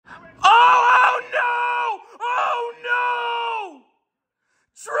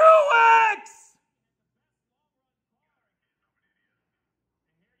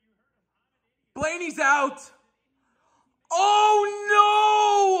Blaney's out.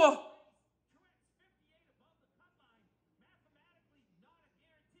 Oh, no!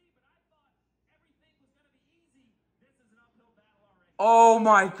 Oh,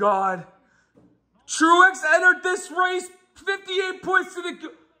 my God. Truex entered this race 58 points to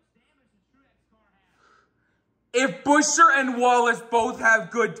the... If Buescher and Wallace both have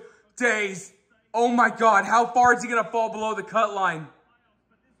good days, oh, my God, how far is he going to fall below the cut line?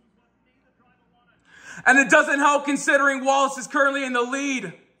 And it doesn't help considering Wallace is currently in the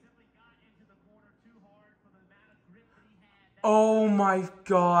lead. Oh my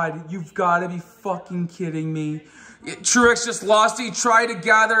God, you've got to be fucking kidding me. Truex just lost. He tried to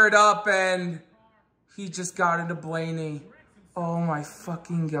gather it up and he just got into Blaney. Oh my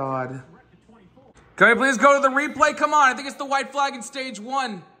fucking God. Can we please go to the replay? Come on, I think it's the white flag in stage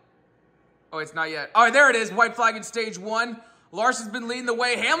 1. Oh, it's not yet. All right, there it is, white flag in stage 1. Larson's been leading the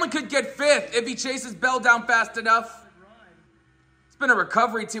way. Hamlin could get 5th if he chases Bell down fast enough. It's been a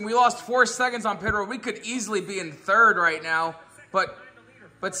recovery team. We lost 4 seconds on pit road. We could easily be in 3rd right now. But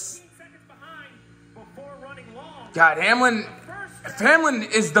God, Hamlin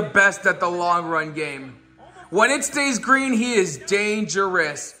is the best at the long run game. When it stays green, he is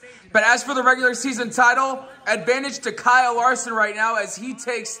dangerous. But as for the regular season title, advantage to Kyle Larson right now as he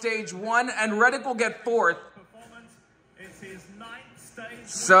takes stage 1, and Reddick will get 4th.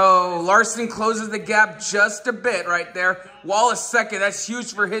 So Larson closes the gap just a bit right there. Wallace 2nd. That's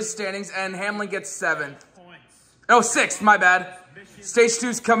huge for his standings. And Hamlin gets 7th. Oh, 6th. My bad. Stage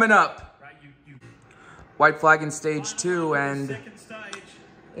 2's coming up. White flag in stage 2. And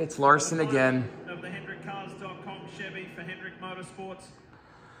it's Larson again.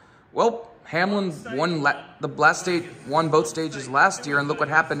 Well, Hamlin won both stages last year. And look what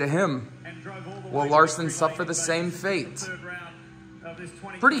happened to him. Will Larson suffer the same fate?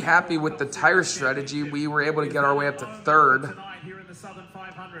 Pretty happy with the tire strategy. We were able to get our way up to 3rd.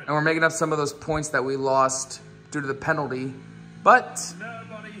 And we're making up some of those points that we lost due to the penalty. But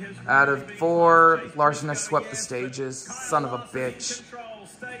out of 4, Larson has swept the stages. Son of a bitch.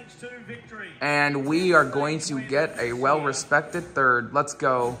 And we are going to get a well-respected 3rd. Let's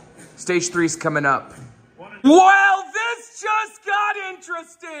go. Stage 3's coming up. Well, this just got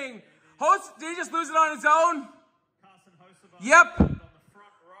interesting. Did he just lose it on his own? Yep.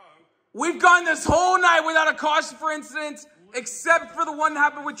 We've gone this whole night without a caution for incidents, except for the one that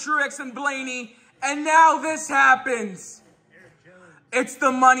happened with Truex and Blaney. And now this happens. It's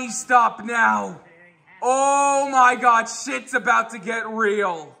the money stop now. Oh my God, shit's about to get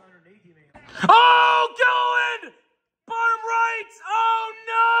real. Oh, going! Bottom right! Oh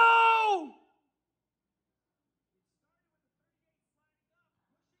no!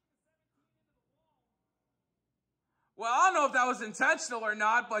 Well, I don't know if that was intentional or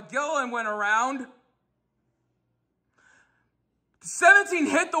not, but Gilliland went around. 17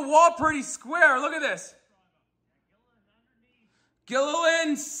 hit the wall pretty square. Look at this.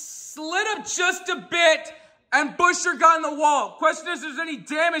 Gilliland slid up just a bit, and Buescher got in the wall. Question is, if there's any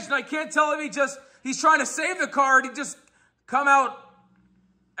damage, and I can't tell if he's trying to save the car, or did he just come out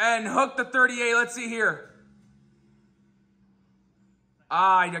and hook the 38. Let's see here.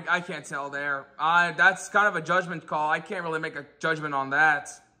 I can't tell there. That's kind of a judgment call. I can't really make a judgment on that.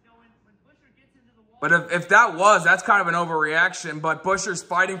 But if that's kind of an overreaction. But Buescher's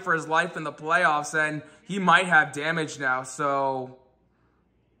fighting for his life in the playoffs, and he might have damage now. So,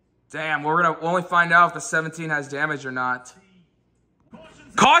 damn, we'll only find out if the 17 has damage or not.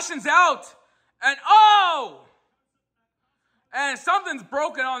 Caution's out! And oh! And something's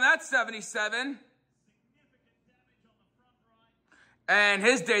broken on that 77. And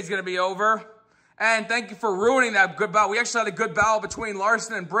his day's going to be over. And thank you for ruining that good battle. We actually had a good battle between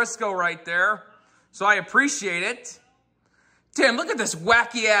Larson and Briscoe right there. So I appreciate it. Damn, look at this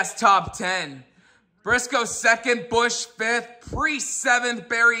wacky-ass top 10. Briscoe 2nd, Busch 5th, Priest 7th,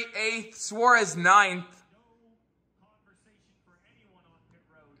 Barry 8th, Suarez 9th.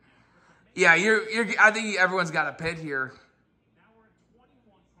 Yeah, I think everyone's got a pit here.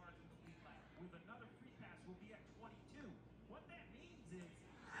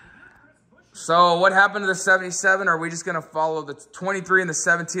 So what happened to the 77? Are we just going to follow the 23 and the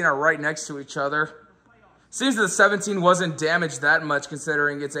 17 are right next to each other? Seems that the 17 wasn't damaged that much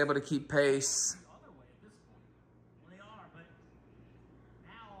considering it's able to keep pace.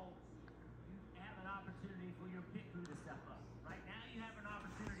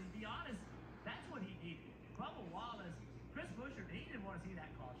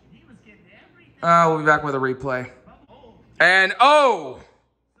 We'll be back with a replay. And oh!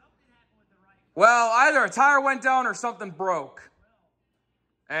 Well, either a tire went down or something broke.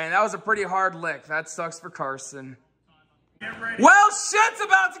 And that was a pretty hard lick. That sucks for Carson. Well, shit's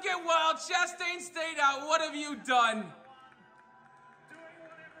about to get wild. Chastain stayed out. What have you done?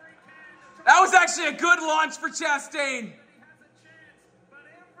 That was actually a good launch for Chastain.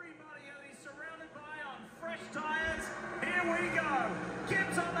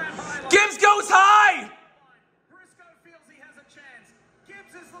 Gibbs goes high. BRISCOE feels he has a chance.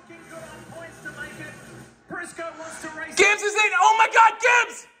 Gibbs is looking good on points to make it. BRISCOE wants to race. Gibbs is in. Oh my God,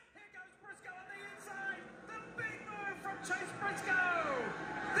 Gibbs! Here goes BRISCOE on the inside. The big move from Chase BRISCOE.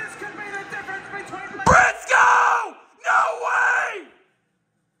 This could be the difference between BRISCOE! No way!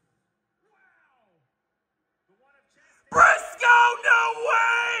 BRISCOE, no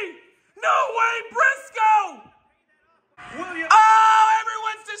way! No way, BRISCOE! Oh,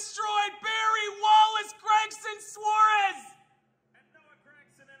 everyone's destroyed. Barry, Wallace, Gregson, Suarez. And Noah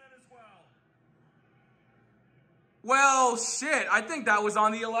Gregson in it as well. Well, shit. I think that was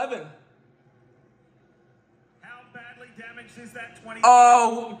on the 11. How badly damaged is that 20?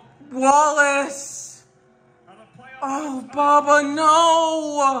 Oh, Wallace. Oh, Bubba,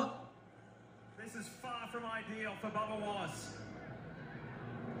 no. This is far from ideal for Bubba Wallace.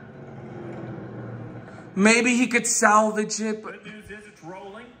 Maybe he could salvage it, but... Good news is it's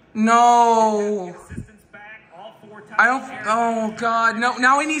rolling. No. Back, all four I don't... Oh, God. No.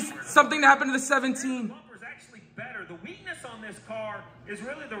 Now he needs something to happen to the 17. Bumper's actually better. The weakness on this car is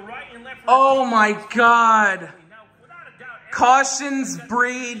really the right and left. Oh, my God. Now, without a doubt, Cautions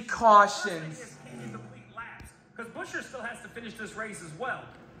breed cautions. Because Buescher still has to finish this race as well.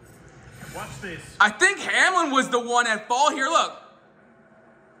 Watch this. I think Hamlin was the one at fault here.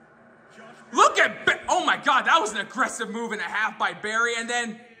 Look at... Oh, my God. That was an aggressive move and a half by Barry. And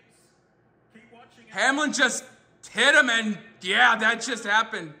then Hamlin just hit him. And, yeah, that just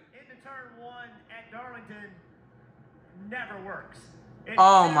happened. Into turn 1 at Darlington never works.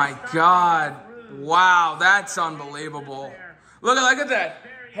 Oh, my God. Wow, that's unbelievable. Look at that.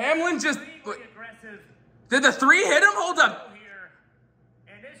 Hamlin just... Did the 3 hit him? Hold up.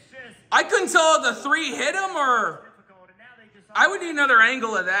 I couldn't tell if the 3 hit him or... I would need another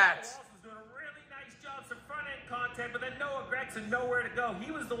angle of that. Contact, but then Noah Gregson nowhere to go.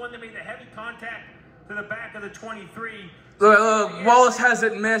 He was the one that made the heavy contact to the back of the 23. Wallace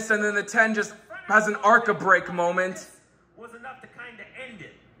hasn't missed, and then the 10 just has an arc break moment. Was enough to kind of end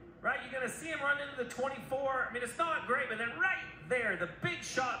it, right? You're going to see him run into the 24. I mean, it's not great, but then right there, the big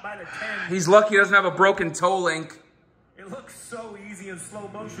shot by the 10. He's lucky he doesn't have a broken toe link. It looks so easy in slow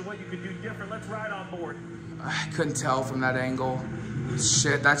motion what you could do different. Let's ride on board. I couldn't tell from that angle.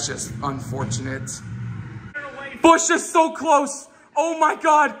 Shit, that's just unfortunate. Busch is so close. Oh my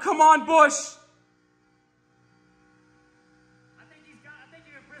God, come on, Busch. I think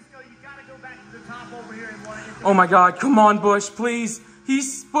you're BRISCOE. You got to go back to the top over here and want to get Oh my God, come on, Busch, please.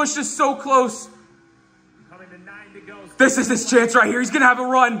 Busch is so close. Coming to 9 to go. This is his chance right here. He's going to have a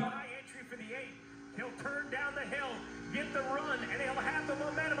run. High entry for the 8. He'll turn down the hill, get the run, and he'll have the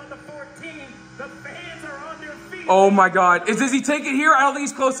momentum on the 14. The fans are on their feet. Oh my God. Does he take it here? I don't think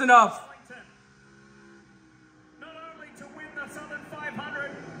he's close enough.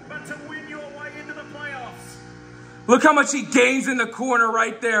 Look how much he gains in the corner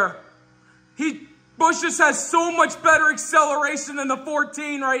right there. Busch just has so much better acceleration than the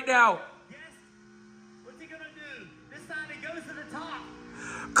 14 right now. Yes. What's he going to do? This time he goes to the top.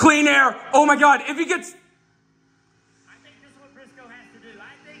 Clean air. Oh my God. If he gets... I think this is what BRISCOE has to do.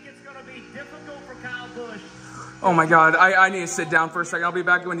 I think it's going to be difficult for Kyle Busch. Oh my God. I need to sit down for a second. I'll be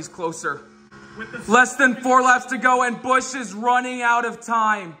back when he's closer. Less than 4 laps to go and Busch is running out of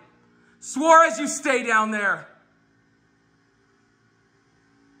time. Suarez, you stay down there.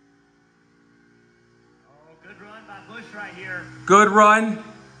 Right here. Good run.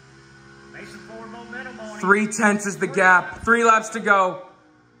 Makes it forward momentum on 3/10 is the gap. 3 laps to go.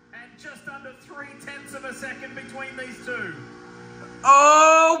 And just under 3/10 of a second between these two.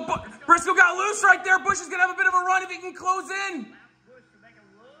 Oh, BRISCOE got loose right there. Busch is going to have a bit of a run if he can close in. Busch to make a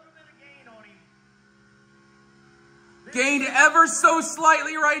little bit of gain on him. Gained ever so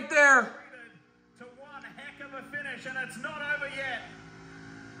slightly right there. To one heck of a finish, and it's not over yet.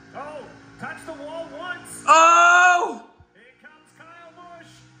 Oh, touch the wall once. Oh! Here comes Kyle Busch.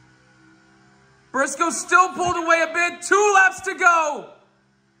 BRISCOE still pulled away a bit. 2 laps to go.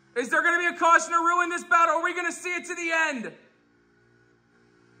 Is there going to be a caution to ruin this battle? Or are we going to see it to the end?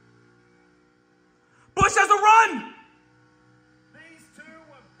 Busch has a run. These two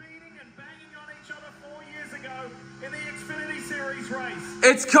were beating and banging on each other 4 years ago in the Xfinity Series race.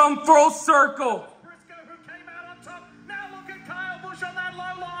 It's come full circle. BRISCOE who came out on top. Now look at Kyle Busch on that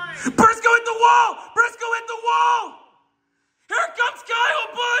low line. BRISCOE hit the wall. BRISCOE hit the wall. Here comes Kyle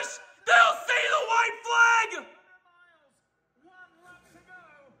Busch. They'll see the white flag.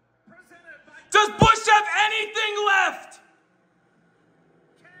 Does Busch have anything left?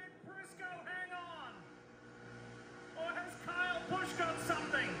 Can Briscoe hang on? Or has Kyle Busch got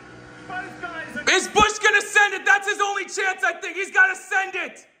something? Both guys are... Is Busch gonna send it? That's his only chance, I think. He's gotta send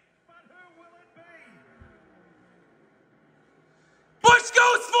it. But who will it be? Busch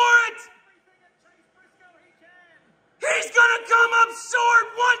goes for it. He's gonna come up short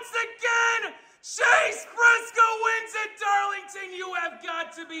once again. Chase Briscoe wins at Darlington. You have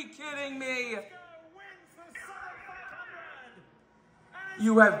got to be kidding me.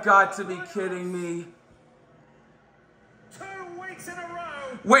 You have got to be kidding me. 2 weeks in a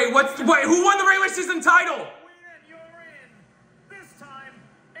row. Wait, who won the regular season title? You're in. This time,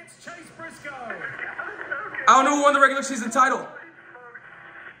 it's Chase Briscoe. I don't know who won the regular season title.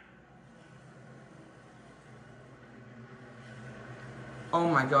 Oh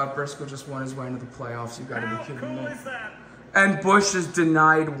my God, Briscoe just won his way into the playoffs. You gotta be kidding me. And Busch is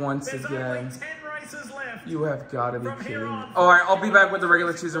denied once again. 10 races left. You have gotta be kidding me. Alright, I'll be back with the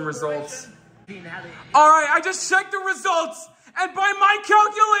regular season results. Alright, I just checked the results. And by my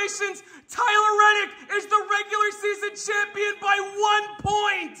calculations, Tyler Reddick is the regular season champion by 1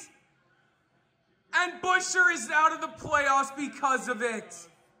 point. And Buescher is out of the playoffs because of it.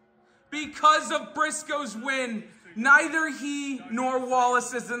 Because of Briscoe's win. Neither he nor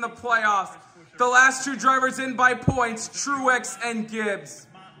Wallace is in the playoffs. The last 2 drivers in by points, Truex and Gibbs.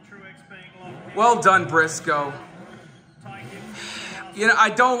 Well done, Briscoe. You know, I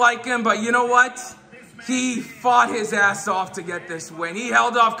don't like him, but you know what? He fought his ass off to get this win. He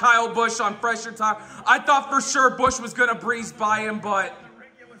held off Kyle Busch on fresher tire. I thought for sure Busch was gonna breeze by him, but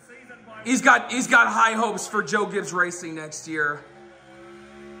he's got high hopes for Joe Gibbs Racing next year.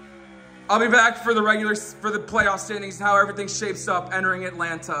 I'll be back for the playoff standings and how everything shapes up entering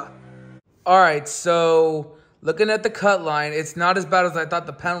Atlanta. All right, so looking at the cut line, it's not as bad as I thought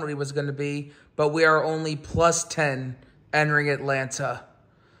the penalty was going to be, but we are only plus 10 entering Atlanta.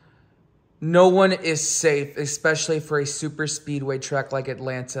 No one is safe, especially for a super speedway track like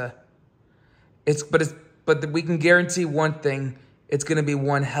Atlanta. But we can guarantee one thing: it's going to be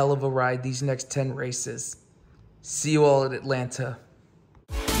one hell of a ride these next 10 races. See you all at Atlanta.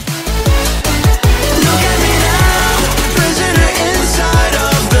 Inside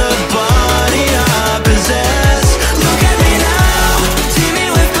of the body I possess. Look at me now,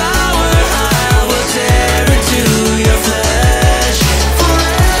 teeming with power. I will tear into your flesh.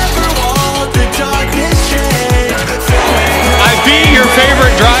 Forever walk the darkness train. I'd be your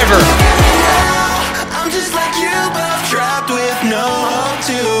favorite driver. I'm just like you, but trapped with no hope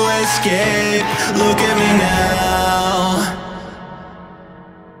to escape. Look at me now.